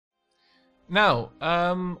Now,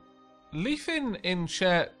 Leaf in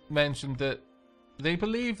chat mentioned that they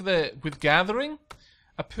believe that with gathering,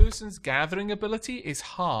 a person's gathering ability is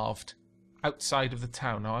halved outside of the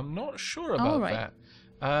town. Now, I'm not sure about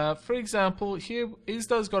that. For example, here,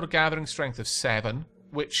 Izdar's got a gathering strength of 7,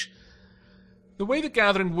 which... The way the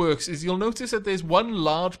gathering works is you'll notice that there's one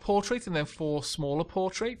large portrait and then 4 smaller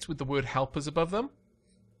portraits with the word helpers above them.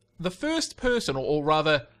 The first person, or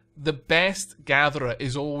rather the best gatherer,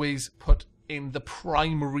 is always put in the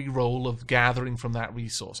primary role of gathering from that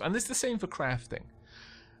resource. And it's the same for crafting.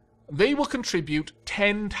 They will contribute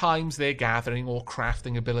 10 times their gathering or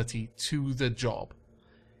crafting ability to the job.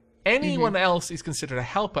 Anyone else is considered a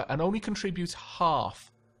helper and only contributes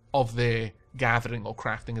half of their gathering or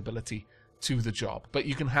crafting ability to the job, but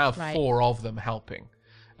you can have 4 of them helping.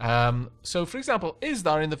 So, for example,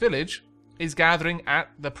 Izdar in the village is gathering at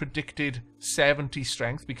the predicted 70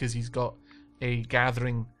 strength because he's got a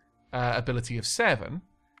gathering ability of 7.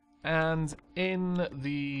 And in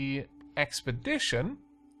the expedition,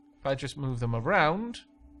 if I just move them around,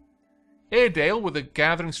 Airedale with a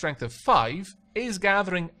gathering strength of 5 is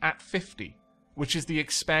gathering at 50, which is the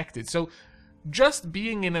expected. So, just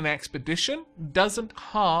being in an expedition doesn't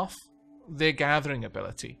half their gathering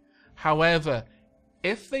ability. However,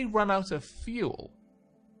 if they run out of fuel,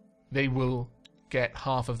 they will get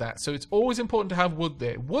half of that. So it's always important to have wood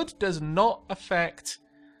there. Wood does not affect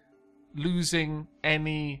losing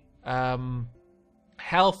any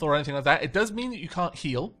health or anything like that. It does mean that you can't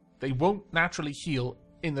heal. They won't naturally heal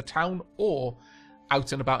in the town or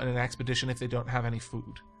out and about in an expedition if they don't have any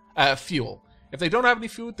fuel. If they don't have any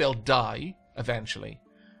food, they'll die eventually.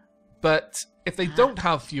 But if they don't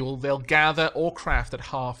have fuel, they'll gather or craft at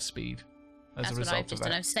half speed as a result of that. That's what I've just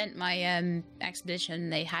done. I've sent my expedition.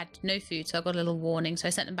 They had no food, so I got a little warning. So I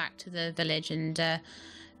sent them back to the village and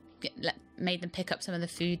made them pick up some of the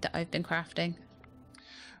food that I've been crafting.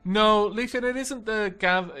 No, Leafin, it isn't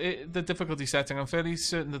the difficulty setting. I'm fairly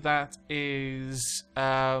certain that is...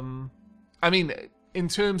 I mean, in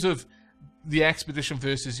terms of the expedition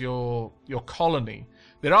versus your colony...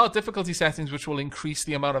 There are difficulty settings which will increase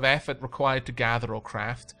the amount of effort required to gather or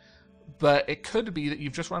craft, but it could be that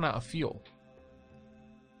you've just run out of fuel.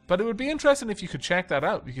 But it would be interesting if you could check that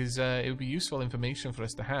out, because it would be useful information for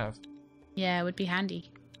us to have. Yeah, it would be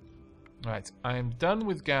handy. Right, I'm done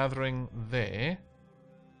with gathering there.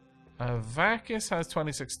 Vakis has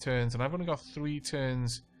 26 turns, and I've only got 3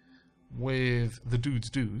 turns with the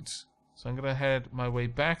dudes. So I'm going to head my way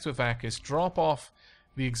back to Vakis, drop off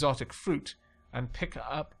the exotic fruit, and pick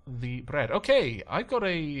up the bread. Okay, I got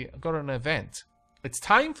an event. It's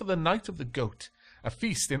time for the Night of the Goat, a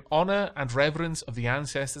feast in honor and reverence of the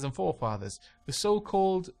ancestors and forefathers, the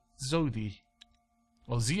so-called Zodi,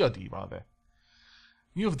 or Ziodi rather.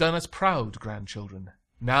 You have done us proud, grandchildren.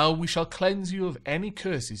 Now we shall cleanse you of any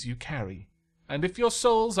curses you carry, and if your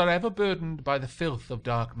souls are ever burdened by the filth of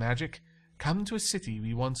dark magic, come to a city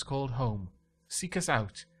we once called home. Seek us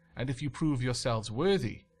out, and if you prove yourselves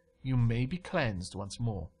worthy, you may be cleansed once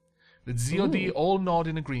more. The Ziodi all nod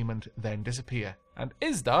in agreement, then disappear. And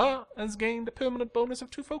Izdar has gained a permanent bonus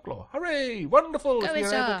of 2 folklore. Hooray! Wonderful! If we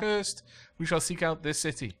are ever cursed, we shall seek out this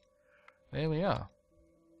city. There we are.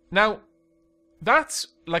 Now, that's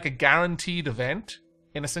like a guaranteed event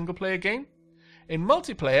in a single-player game. In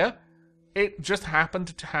multiplayer, it just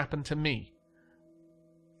happened to happen to me.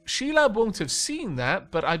 Shelab won't have seen that,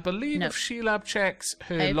 but I believe if Shelab checks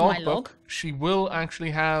her logbook, she will actually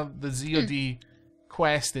have the Ziodi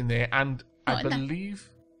quest in there, and I believe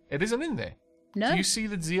it isn't in there. No. Do you see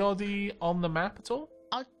the Ziodi on the map at all?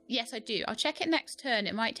 Yes, I do. I'll check it next turn.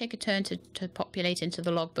 It might take a turn to populate into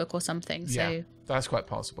the logbook or something. Yeah, so that's quite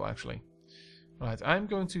possible, actually. Right, I'm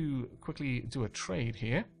going to quickly do a trade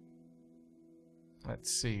here.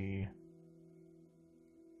 Let's see.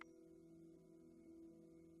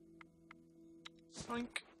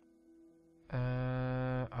 Frank.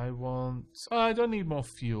 I want... Oh, I don't need more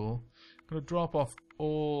fuel. I'm going to drop off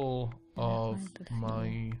all of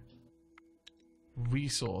my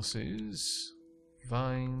resources.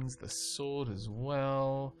 Vines, the sword as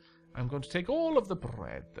well. I'm going to take all of the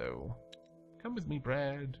bread, though. Come with me,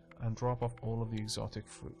 bread. And drop off all of the exotic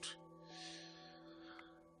fruit.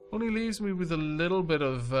 Only leaves me with a little bit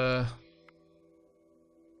of...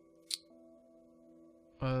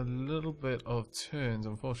 turns,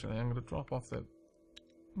 unfortunately. I'm going to drop off the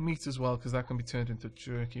meat as well, because that can be turned into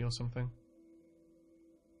jerky or something.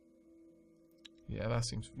 Yeah, that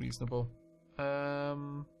seems reasonable. Right,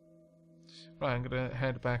 I'm going to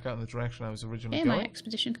head back out in the direction I was originally going. My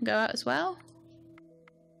expedition can go out as well.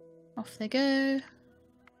 Off they go.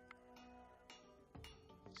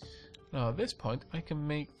 Now, at this point, I can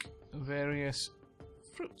make various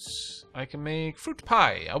fruits. I can make fruit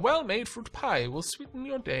pie. A well-made fruit pie will sweeten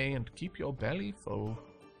your day and keep your belly full.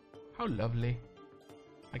 How lovely.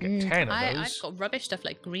 I get 10 of those. I've got rubbish stuff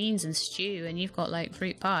like greens and stew, and you've got like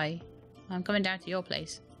fruit pie. I'm coming down to your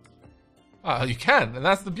place. Ah, you can, and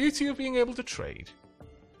that's the beauty of being able to trade.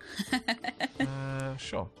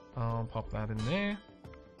 Sure. I'll pop that in there.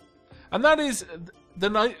 And that is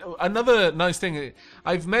another nice thing.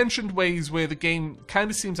 I've mentioned ways where the game kind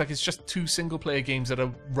of seems like it's just two single-player games that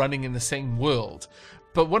are running in the same world.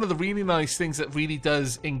 But one of the really nice things that really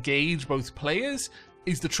does engage both players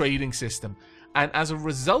is the trading system. And as a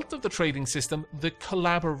result of the trading system, the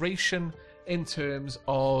collaboration in terms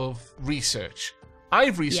of research.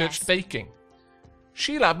 I've researched baking.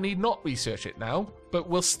 Shelab need not research it now, but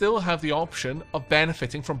will still have the option of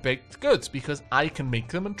benefiting from baked goods because I can make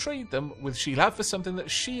them and trade them with Shelab for something that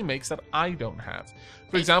she makes that I don't have.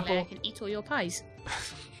 For example, I can eat all your pies.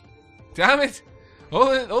 Damn it!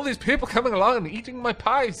 All these people coming along and eating my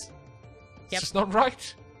pies. It's just not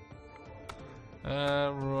right.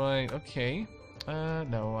 Right, okay.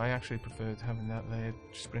 No, I actually preferred having that there,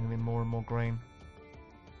 just bringing in more and more grain.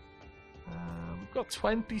 We've got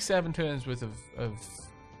 27 turns worth of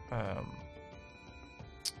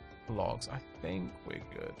logs. I think we're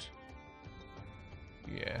good.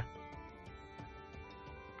 Yeah.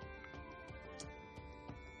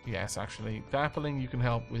 Yes, actually. Dappling, you can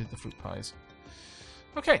help with the fruit pies.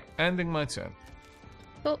 Okay, ending my turn.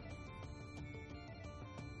 Cool.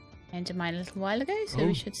 Ended mine a little while ago, so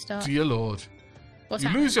we should start. Dear Lord. What's you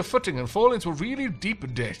happening? lose your footing and fall into a really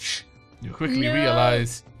deep ditch. You quickly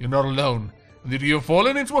realize you're not alone, and that you've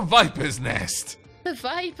fallen into a viper's nest. The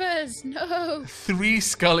vipers! No! 3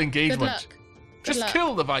 skull engagement. Good luck. Just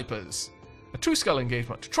kill the vipers. A 2 skull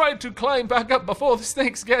engagement. Try to climb back up before the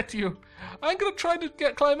snakes get to you. I'm gonna try to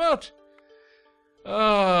climb out.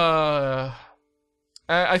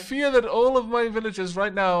 I fear that all of my villagers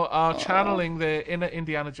right now are channeling their inner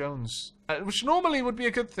Indiana Jones, which normally would be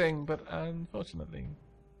a good thing, but unfortunately.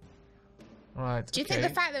 Right. Do you think the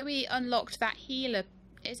fact that we unlocked that healer,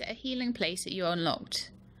 is it a healing place that you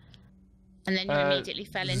unlocked? And then you immediately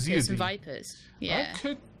fell into some vipers? Yeah. That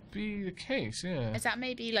could be the case, yeah. Is that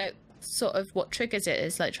maybe like sort of what triggers it,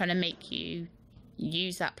 is like trying to make you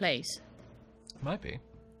use that place? Might be.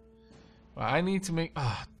 Well, I need to make...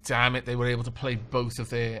 Oh, damn it. They were able to play both of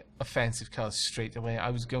their offensive cards straight away. I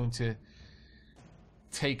was going to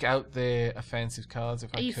take out their offensive cards if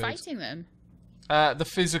I could. Are you fighting them? The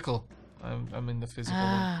physical. I'm in the physical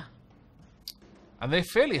one. And they're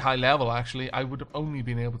fairly high level, actually. I would have only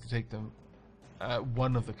been able to take them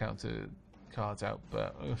one of the counter cards out,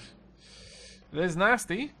 but it is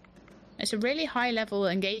nasty. It's a really high level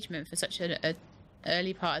engagement for such an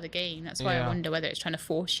early part of the game. That's why I wonder whether it's trying to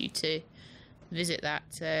force you to visit that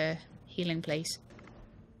healing place.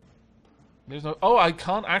 There's no... Oh, I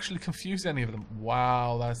can't actually confuse any of them.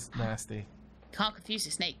 Wow, that's nasty. Can't confuse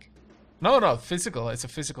the snake. No, physical. It's a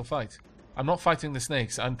physical fight. I'm not fighting the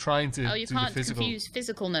snakes. I'm trying to do the physical... Oh, you can't confuse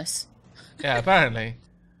physicalness. Yeah, apparently.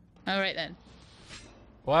 Alright then.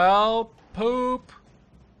 Well, poop.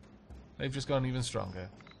 They've just gone even stronger.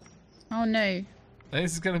 Oh no.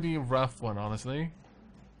 This is going to be a rough one, honestly.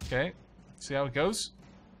 Okay, see how it goes.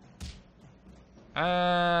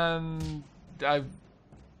 And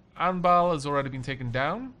Anbal has already been taken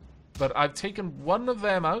down, but I've taken one of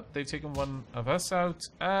them out. They've taken one of us out,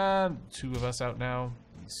 and 2 of us out now.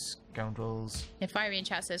 These scoundrels. If Fiery in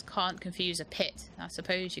chat says can't confuse a pit, I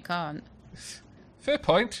suppose you can't. Fair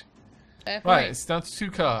point. Fair point. Right, it's down to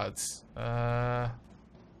 2 cards. I'm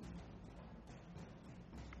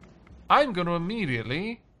going to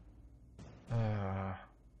immediately...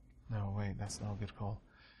 No, wait, that's not a good call.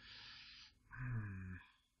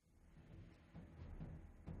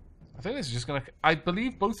 I think this is just going to... I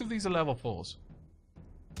believe both of these are level 4s.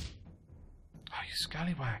 Oh, you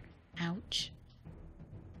scallywag. Ouch.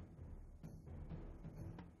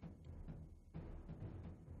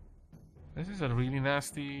 This is a really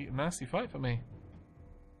nasty fight for me.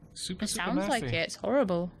 Super nasty. It sounds like it. It's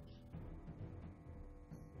horrible.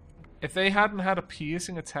 If they hadn't had a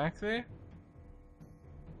piercing attack there...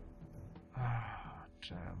 Ah,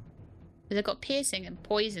 damn. They've got piercing and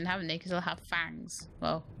poison, haven't they? Because they'll have fangs.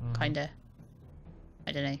 Well, kinda.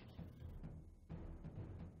 I don't know.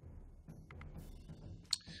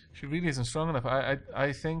 She really isn't strong enough.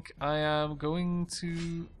 I think I am going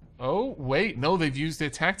to... Oh, wait. No, they've used their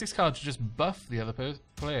tactics card to just buff the other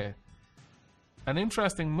player. An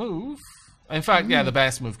interesting move. In fact, yeah, the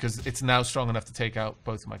best move, because it's now strong enough to take out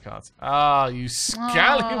both of my cards. Ah, you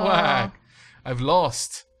scallywag! I've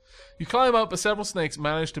lost. You climb up, but several snakes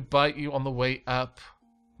manage to bite you on the way up.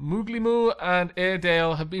 Mooglimoo and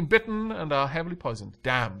Airedale have been bitten and are heavily poisoned.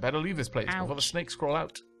 Damn, better leave this place before the snakes crawl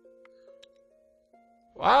out.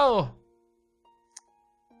 Wow.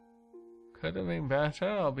 Could have been better,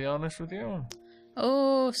 I'll be honest with you.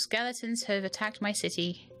 Oh, skeletons have attacked my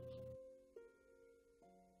city.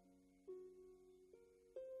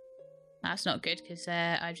 That's not good, because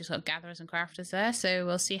I've just got gatherers and crafters there, so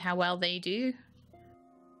we'll see how well they do.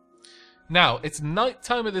 Now, it's night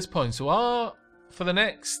time at this point, so for the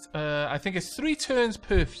next, I think it's 3 turns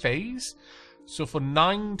per phase. So for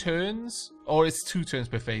 9 turns, or it's 2 turns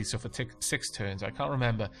per phase, so for 6 turns, I can't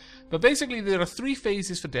remember. But basically there are 3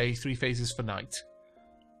 phases for day, 3 phases for night.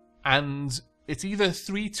 And it's either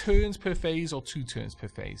 3 turns per phase or 2 turns per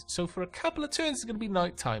phase. So for a couple of turns it's going to be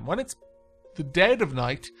night time. When it's the dead of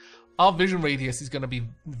night, our vision radius is going to be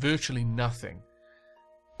virtually nothing.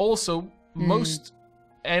 Also, most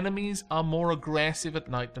enemies are more aggressive at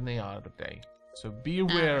night than they are at day. So be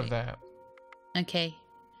aware of that. Okay.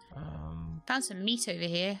 Found some meat over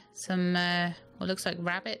here. Some, what looks like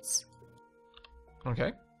rabbits.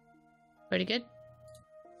 Okay. Pretty good.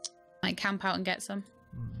 Might camp out and get some.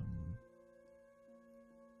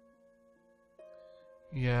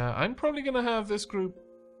 Yeah, I'm probably going to have this group...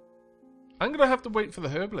 I'm going to have to wait for the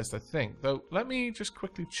herbalist, I think. Though, let me just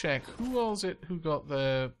quickly check. Who was it who got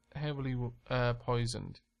the heavily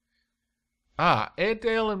poisoned?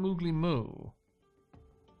 Airedale and Mooglimoo.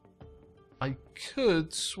 I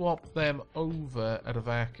could swap them over at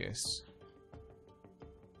Aavak.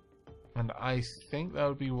 And I think that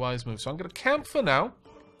would be a wise move. So I'm going to camp for now.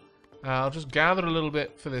 I'll just gather a little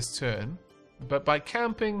bit for this turn. But by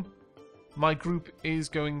camping, my group is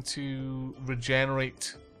going to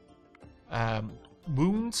regenerate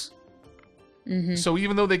wounds. So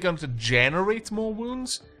even though they're going to generate more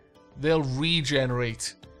wounds, they'll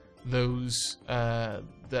regenerate those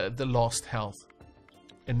the lost health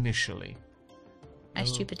initially. I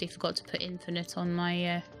stupidly forgot to put infinite on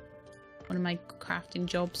my one of my crafting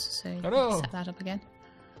jobs, so set that up again.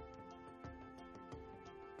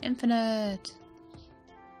 Infinite.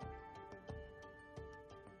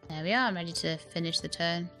 There we are. I'm ready to finish the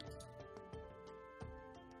turn.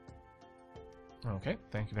 Okay,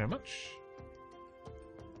 thank you very much.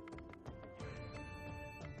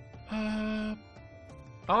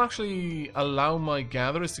 I'll actually allow my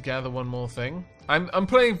gatherers to gather one more thing. I'm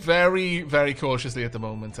playing very, very cautiously at the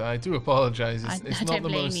moment. I do apologise. It's I not don't the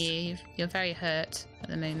blame most... you. You're very hurt at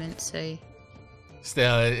the moment, so...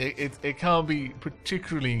 Still, it can't be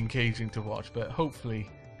particularly engaging to watch, but hopefully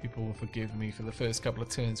people will forgive me for the first couple of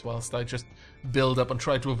turns whilst I just build up and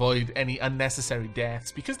try to avoid any unnecessary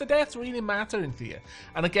deaths, because the deaths really matter in Thea.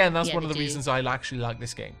 And again, that's one of the reasons I actually like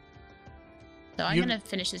this game. So I'm going to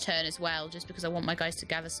finish the turn as well, just because I want my guys to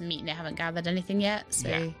gather some meat and they haven't gathered anything yet. So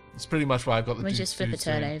yeah, it's pretty much why I've got the... We'll just flip a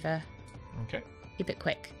turn over. Okay. Keep it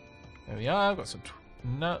quick. There we are. I've got some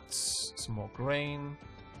nuts, some more grain.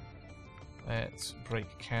 Let's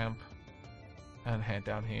break camp and head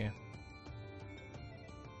down here.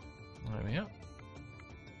 There we are.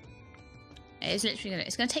 It's literally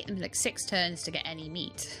it's going to take them like 6 turns to get any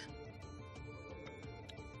meat.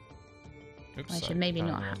 Oops, I should maybe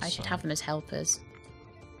not. I should have them as helpers.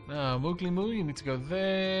 Now, Mooglimoo, you need to go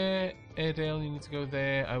there. Airedale, you need to go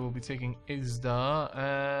there. I will be taking Isdar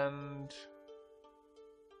and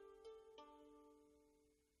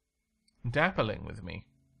Dapperling with me.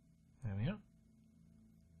 There we are.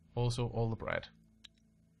 Also, all the bread.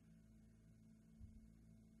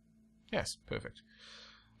 Yes, perfect.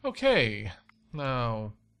 Okay,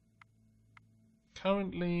 now...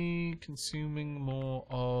 Currently consuming more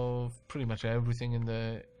of pretty much everything in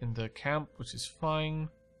the camp, which is fine.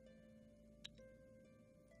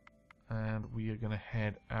 And we are going to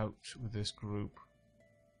head out with this group.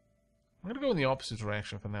 I'm going to go in the opposite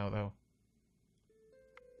direction for now, though.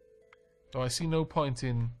 Though I see no point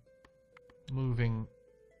in moving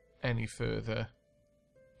any further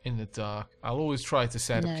in the dark. I'll always try to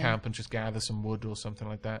set up camp and just gather some wood or something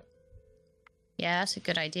like that. Yeah, that's a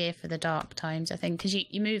good idea for the dark times, I think, because you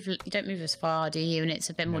don't move as far, do you? And it's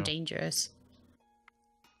a bit more dangerous.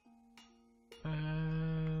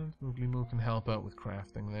 And Mooglimoo can help out with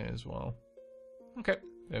crafting there as well. Okay,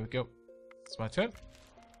 there we go. It's my turn.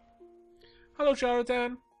 Hello,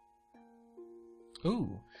 Jaradan.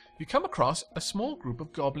 Ooh, you come across a small group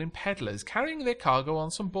of goblin peddlers carrying their cargo on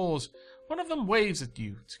some boars. One of them waves at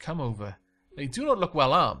you to come over. They do not look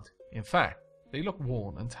well armed. In fact, they look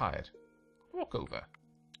worn and tired. Walk over.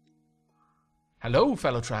 Hello,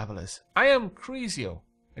 fellow travellers. I am Cresio,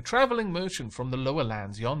 a travelling merchant from the lower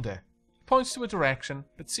lands yonder. He points to a direction,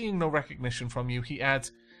 but seeing no recognition from you, he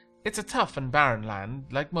adds, It's a tough and barren land,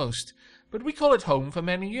 like most, but we call it home for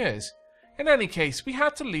many years. In any case, we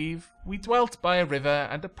had to leave. We dwelt by a river,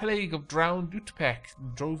 and a plague of drowned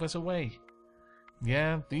Utpek drove us away.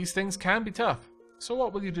 Yeah, these things can be tough. So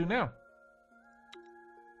what will you do now?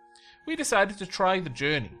 We decided to try the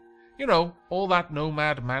journey. You know, all that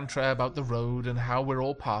nomad mantra about the road and how we're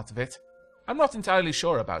all part of it. I'm not entirely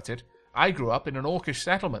sure about it. I grew up in an orcish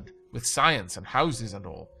settlement, with science and houses and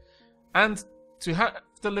all. And to have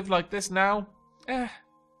to live like this now?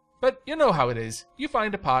 But you know how it is. You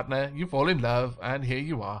find a partner, you fall in love, and here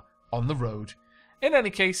you are, on the road. In any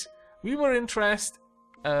case, we were interested,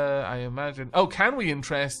 I imagine... Oh, can we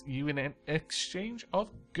interest you in an exchange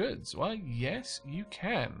of goods? Well, yes, you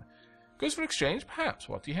can. Goods for exchange, perhaps.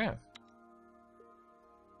 What do you have?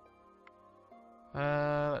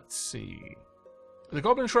 Let's see. The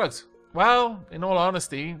goblin shrugs. Well, in all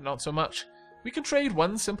honesty, not so much. We can trade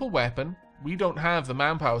one simple weapon. We don't have the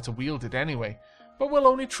manpower to wield it anyway, but we'll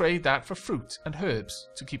only trade that for fruit and herbs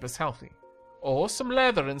to keep us healthy. Or some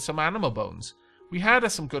leather and some animal bones. We had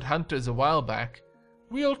us some good hunters a while back.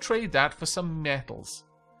 We'll trade that for some metals.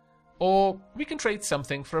 Or we can trade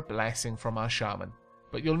something for a blessing from our shaman.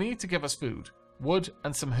 But you'll need to give us food, wood,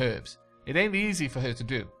 and some herbs. It ain't easy for her to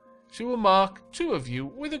do. She will mark 2 of you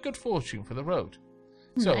with a good fortune for the road.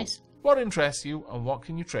 So, nice. What interests you and what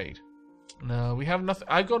can you trade? No, we have nothing.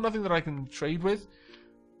 I've got nothing that I can trade with.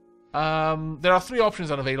 There are 3 options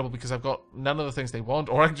unavailable because I've got none of the things they want,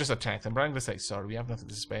 or I can just attack them. But I'm going to say, sorry, we have nothing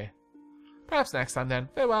to spare. Perhaps next time then.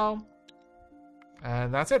 Farewell.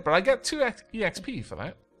 And that's it. But I get 2 EXP for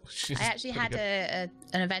that. I actually had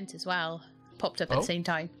an event as well. Popped up at the same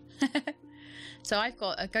time. So I've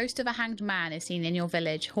got a ghost of a hanged man is seen in your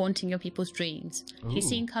village, haunting your people's dreams. Ooh. He's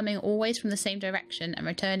seen coming always from the same direction and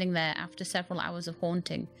returning there after several hours of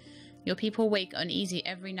haunting. Your people wake uneasy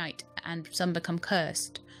every night, and some become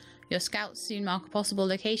cursed. Your scouts soon mark a possible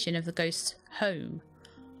location of the ghost's home.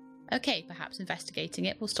 Okay, perhaps investigating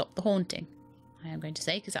it will stop the haunting. I am going to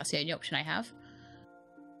say, because that's the only option I have.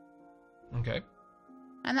 Okay.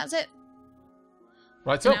 And that's it.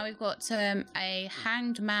 Right, so now we've got a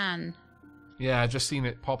hanged man. Yeah, I've just seen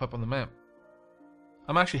it pop up on the map.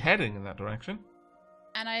 I'm actually heading in that direction.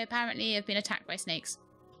 And I apparently have been attacked by snakes.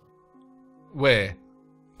 Where?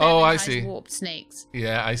 Oh, I see. Warped snakes.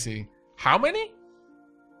 Yeah, I see. How many?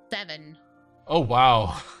 7. Oh,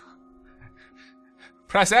 wow.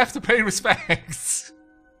 Press F to pay respects.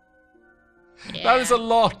 Yeah. That is a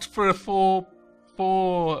lot for a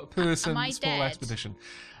four-person small expedition.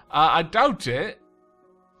 I doubt it.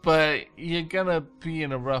 But you're gonna be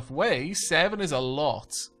in a rough way. 7 is a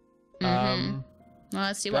lot. Well,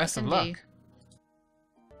 let's see what I can luck. do.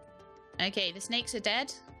 Okay, the snakes are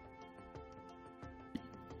dead.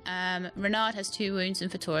 Renard has 2 wounds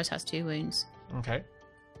and Fatoris has 2 wounds. Okay.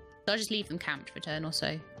 So I'll just leave them camped for a turn or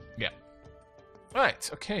so. Yeah. Right,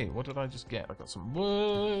 okay, what did I just get? I got some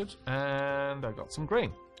wood and I got some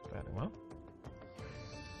grain. Very well.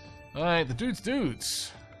 Alright, the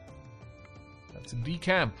dudes. Let's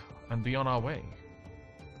decamp and be on our way.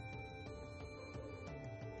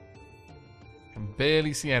 I can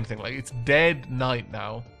barely see anything. Like, it's dead night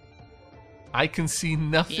now. I can see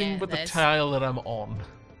nothing but the tile that I'm on.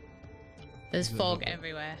 There's fog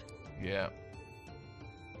everywhere. Yeah.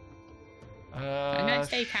 I'm going to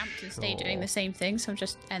stay camped and stay doing the same thing, so I'll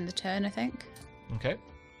just end the turn, I think. Okay.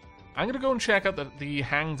 I'm going to go and check out the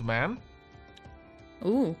hanged man.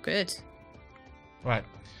 Ooh, good. Right.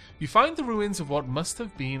 You find the ruins of what must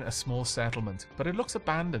have been a small settlement, but it looks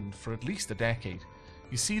abandoned for at least a decade.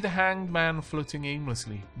 You see the hanged man floating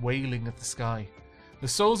aimlessly, wailing at the sky. The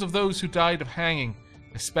souls of those who died of hanging,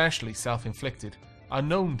 especially self-inflicted, are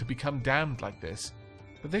known to become damned like this,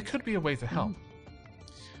 but there could be a way to help.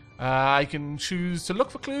 I can choose to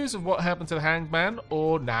look for clues of what happened to the hanged man,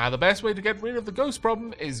 or the best way to get rid of the ghost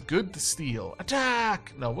problem is good to steal.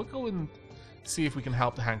 Attack! No, we'll go and see if we can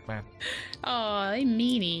help the hanged man. Oh, they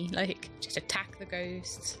meanie. Like, just attack the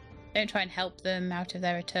ghosts. Don't try and help them out of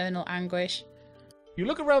their eternal anguish. You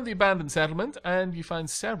look around the abandoned settlement and you find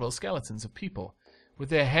several skeletons of people, with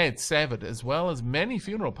their heads severed, as well as many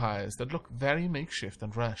funeral pyres that look very makeshift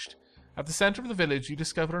and rushed. At the center of the village, you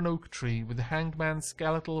discover an oak tree with the hanged man's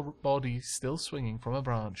skeletal body still swinging from a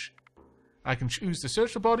branch. I can choose to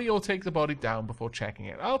search the body or take the body down before checking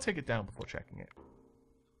it. I'll take it down before checking it.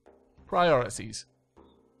 Priorities.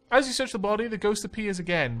 As you search the body, the ghost appears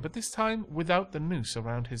again, but this time without the noose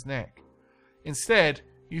around his neck. Instead,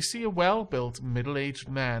 you see a well-built, middle-aged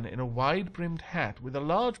man in a wide-brimmed hat with a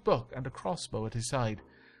large book and a crossbow at his side.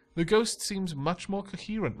 The ghost seems much more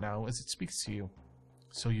coherent now as it speaks to you.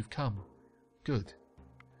 So you've come. Good.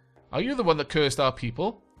 Are you the one that cursed our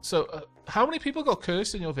people? So, how many people got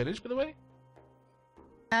cursed in your village, by the way?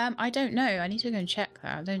 I don't know. I need to go and check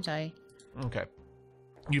that, don't I? Okay.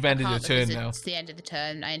 You've ended your turn now. It's the end of the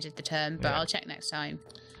turn. I ended the turn, but I'll check next time.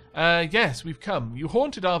 Yes, we've come. You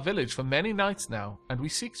haunted our village for many nights now, and we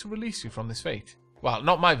seek to release you from this fate. Well,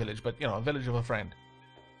 not my village, but, a village of a friend.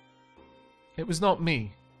 It was not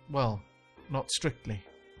me. Well, not strictly.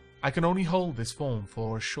 I can only hold this form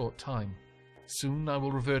for a short time. Soon I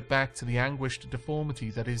will revert back to the anguished deformity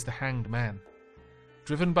that is the hanged man.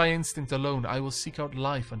 Driven by instinct alone, I will seek out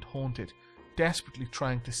life and haunt it, desperately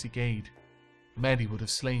trying to seek aid. Many would have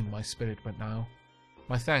slain my spirit, but now,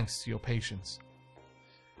 my thanks to your patience.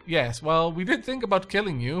 Yes, well, we did think about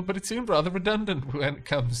killing you, but it seemed rather redundant when it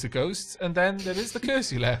comes to ghosts, and then there is the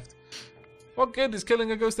curse you left. What good is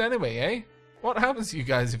killing a ghost anyway, eh? What happens to you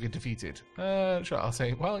guys if you're defeated? Sure, I'll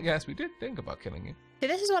say, well, yes, we did think about killing you. See,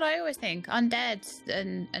 this is what I always think. Undead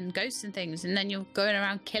and ghosts and things, and then you're going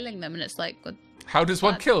around killing them, and it's like... How does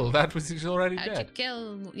one kill? That was he's already dead. How to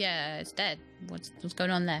kill... Yeah, it's dead. What's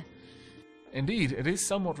going on there? Indeed, it is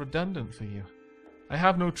somewhat redundant for you. I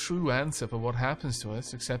have no true answer for what happens to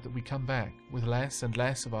us, except that we come back, with less and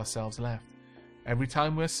less of ourselves left. Every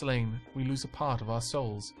time we're slain, we lose a part of our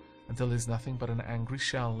souls, until there's nothing but an angry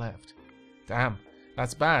shell left. Damn,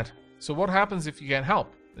 that's bad. So what happens if you get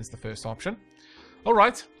help, is the first option.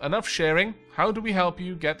 Alright, enough sharing. How do we help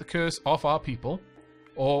you get the curse off our people?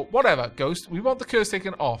 Or whatever, Ghost, we want the curse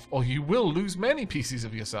taken off, or you will lose many pieces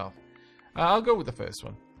of yourself. I'll go with the first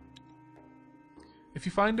one. If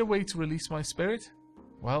you find a way to release my spirit,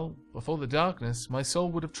 well, before the darkness, my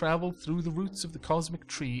soul would have travelled through the roots of the cosmic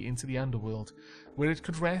tree into the underworld, where it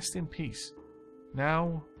could rest in peace.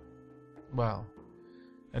 Now, well,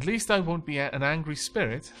 at least I won't be an angry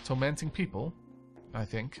spirit tormenting people, I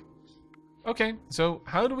think. Okay, so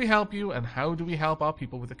how do we help you, and how do we help our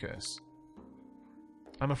people with the curse?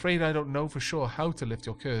 I'm afraid I don't know for sure how to lift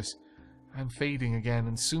your curse. I'm fading again,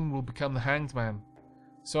 and soon will become the hanged man.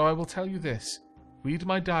 So I will tell you this. Read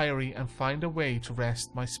my diary and find a way to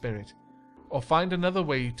rest my spirit, or find another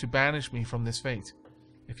way to banish me from this fate.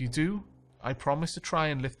 If you do, I promise to try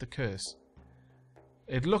and lift the curse.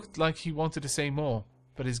 It looked like he wanted to say more,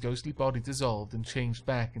 but his ghostly body dissolved and changed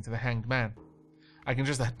back into the hanged man. I can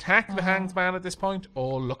just attack the hanged man at this point,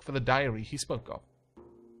 or look for the diary he spoke of.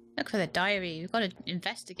 Look for the diary. We've got to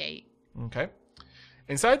investigate. Okay.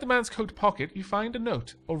 Inside the man's coat pocket, you find a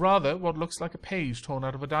note, or rather, what looks like a page torn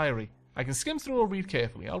out of a diary. I can skim through or read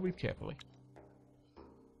carefully. I'll read carefully.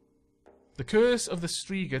 The curse of the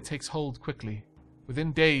Striga takes hold quickly.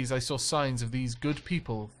 Within days I saw signs of these good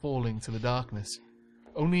people falling to the darkness.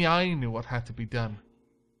 Only I knew what had to be done.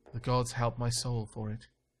 The gods helped my soul for it.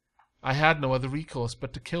 I had no other recourse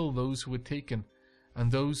but to kill those who had taken,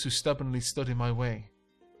 and those who stubbornly stood in my way.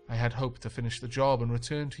 I had hoped to finish the job and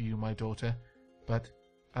return to you, my daughter, but,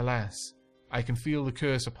 alas, I can feel the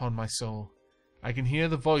curse upon my soul. I can hear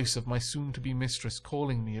the voice of my soon-to-be mistress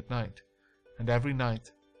calling me at night, and every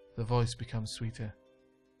night the voice becomes sweeter.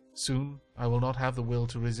 Soon I will not have the will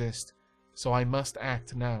to resist, so I must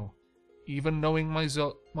act now, even knowing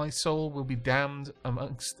my soul will be damned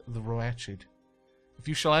amongst the wretched. If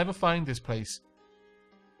you shall ever find this place,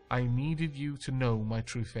 I needed you to know my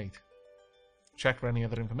true fate. Check for any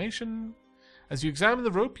other information. As you examine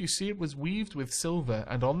the rope, you see it was weaved with silver,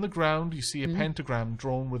 and on the ground you see a pentagram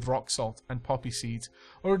drawn with rock salt and poppy seeds,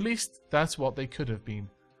 or at least that's what they could have been.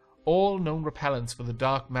 All known repellents for the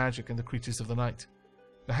dark magic and the creatures of the night.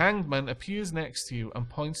 The hanged man appears next to you and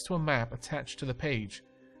points to a map attached to the page.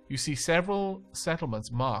 You see several settlements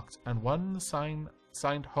marked and one sign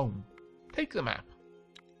signed home. Take the map.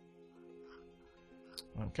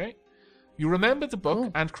 Okay. You remember the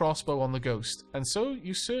book and crossbow on the ghost, and so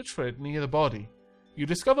you search for it near the body. You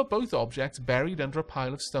discover both objects buried under a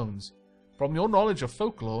pile of stones. From your knowledge of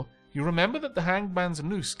folklore, you remember that the hanged man's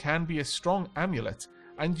noose can be a strong amulet,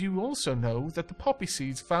 and you also know that the poppy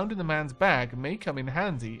seeds found in the man's bag may come in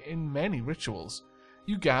handy in many rituals.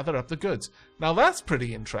 You gather up the goods. Now that's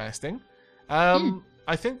pretty interesting.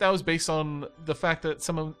 I think that was based on the fact that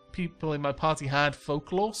some people in my party had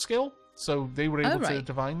folklore skill, so they were able to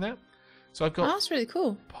divine that. So I've got that's really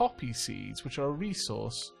cool. Poppy seeds, which are a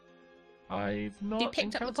resource I've not. You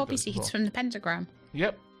picked up the poppy seeds from the pentagram.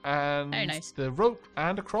 Yep, and very nice. The rope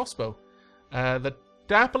and a crossbow. The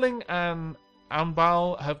Dappling and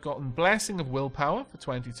Ambal have gotten Blessing of Willpower for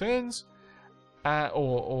 20 turns,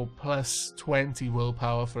 or plus 20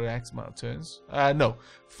 willpower for X amount of turns. No,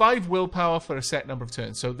 5 willpower for a set number of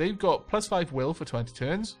turns. So they've got plus 5 will for 20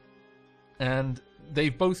 turns, and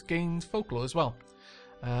they've both gained folklore as well.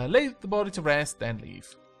 Lay the body to rest, then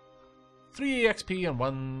leave. 3 EXP and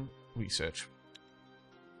 1 research.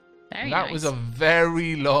 That was a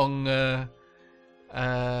very long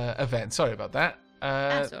event. Sorry about that.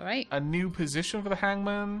 That's all right. A new position for the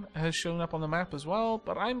hangman has shown up on the map as well,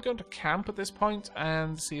 but I'm going to camp at this point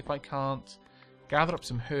and see if I can't gather up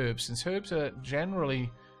some herbs, since herbs are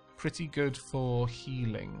generally pretty good for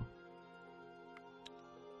healing.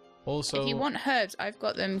 Also, if you want herbs, I've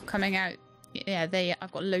got them coming out. Yeah,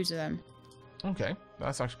 I've got loads of them. Okay,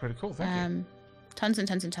 that's actually pretty cool. Thank you. Tons and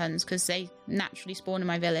tons and tons, because they naturally spawn in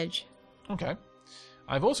my village. Okay.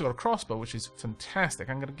 I've also got a crossbow, which is fantastic.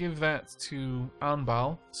 I'm going to give that to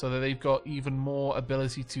Anbal so that they've got even more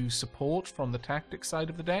ability to support from the tactics side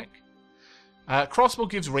of the deck. Crossbow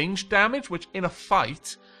gives ranged damage, which in a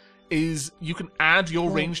fight is you can add your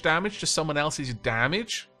ranged damage to someone else's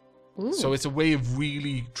damage. Ooh. So it's a way of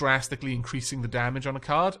really drastically increasing the damage on a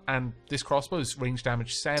card. And this crossbow is range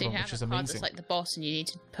damage 7, which is amazing. It's like the boss, and you need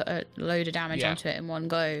to put a load of damage onto it in one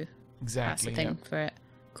go. Exactly. That's the thing for it.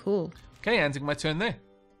 Cool. Okay, ending my turn there.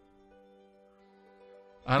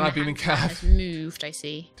 And I've been encountered. Moved, I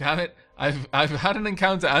see. Damn it! I've had an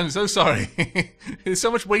encounter. I'm so sorry. There's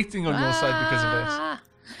so much waiting on your side because of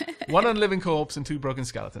this. 1 unliving corpse and 2 broken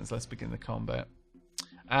skeletons. Let's begin the combat.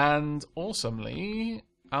 And awesomely,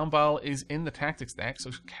 Anbal is in the tactics deck,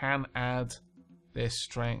 so she can add their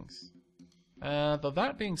strength. Though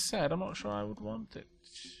that being said, I'm not sure I would want it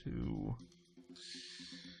to.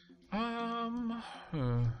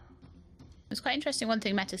 It was quite interesting. One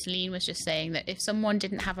thing Metaceline was just saying, that if someone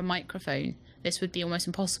didn't have a microphone, this would be almost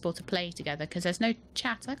impossible to play together because there's no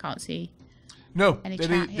chat. I can't see. No, any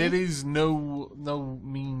there is no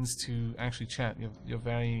means to actually chat. You're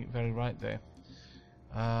very, very right there.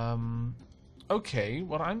 Okay,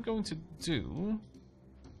 what I'm going to do.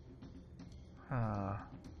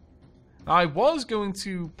 I was going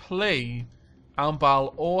to play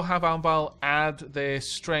Anbal or have Anbal add their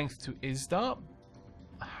strength to Isdar.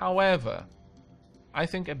 However, I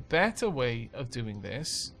think a better way of doing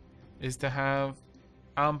this is to have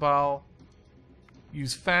Anbal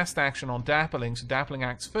use fast action on Dappling, so Dappling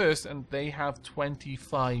acts first, and they have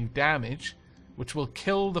 25 damage, which will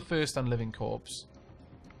kill the first unliving corpse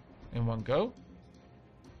in one go.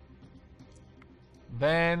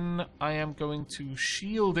 Then I am going to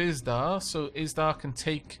shield Isdar, so Isdar can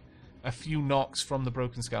take a few knocks from the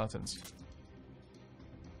broken skeletons.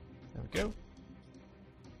 There we go.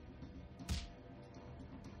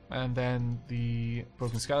 And then the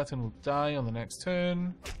broken skeleton will die on the next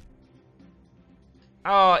turn.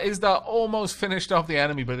 Ah, Isdar almost finished off the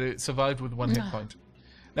enemy, but it survived with 1 hit point.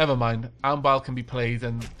 Never mind. Anbal can be played,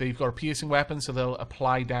 and they've got a piercing weapon, so they'll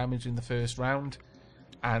apply damage in the first round.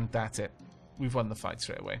 And that's it. We've won the fight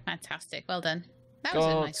straight away. Fantastic. Well done. That was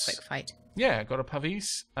a nice quick fight. Yeah, got a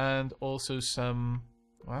Pavis and also some.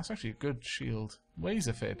 Well, that's actually a good shield. Weighs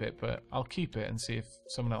a fair bit, but I'll keep it and see if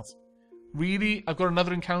someone else. Really? I've got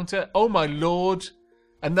another encounter? Oh my lord.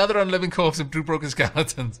 Another unliving corpse and 2 broken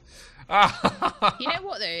skeletons. You know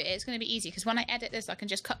what though? It's going to be easy because when I edit this, I can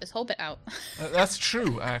just cut this whole bit out. That's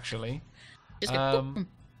true, actually. Just go, boom,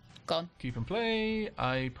 gone. Keep and play.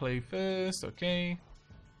 I play first. Okay.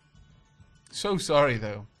 So sorry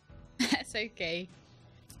though. That's okay.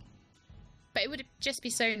 But it would just be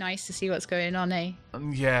so nice to see what's going on, eh?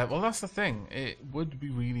 Yeah, well that's the thing. It would be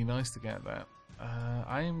really nice to get that.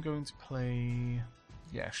 I am going to play...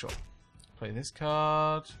 Yeah, sure. Play this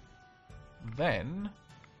card. Then...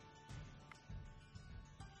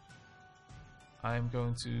 I'm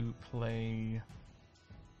going to play...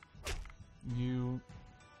 You...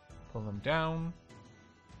 Pull them down.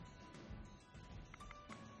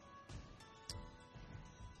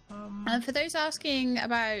 And for those asking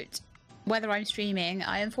about whether I'm streaming,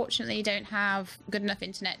 I unfortunately don't have good enough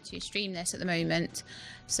internet to stream this at the moment,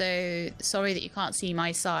 so sorry that you can't see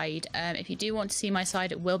my side. If you do want to see my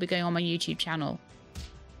side, it will be going on my YouTube channel.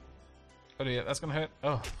 Oh yeah, that's gonna hurt.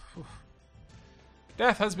 Oh, oof.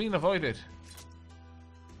 Death has been avoided.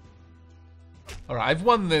 Alright, I've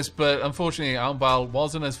won this, but unfortunately Anbal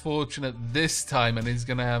wasn't as fortunate this time and he's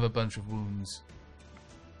gonna have a bunch of wounds.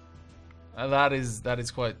 That is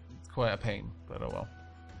quite a pain, but oh well.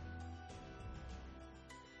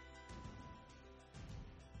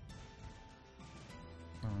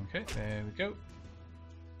 Okay, there we go.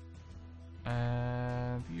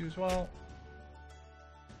 And you as well.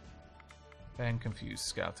 Then confused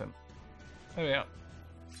skeleton. There we are.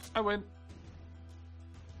 I win.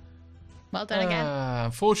 Well done again.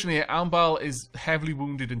 Unfortunately, Anbal is heavily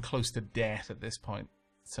wounded and close to death at this point.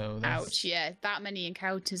 So that's... Ouch, yeah. That many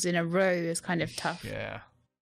encounters in a row is kind of tough. Yeah.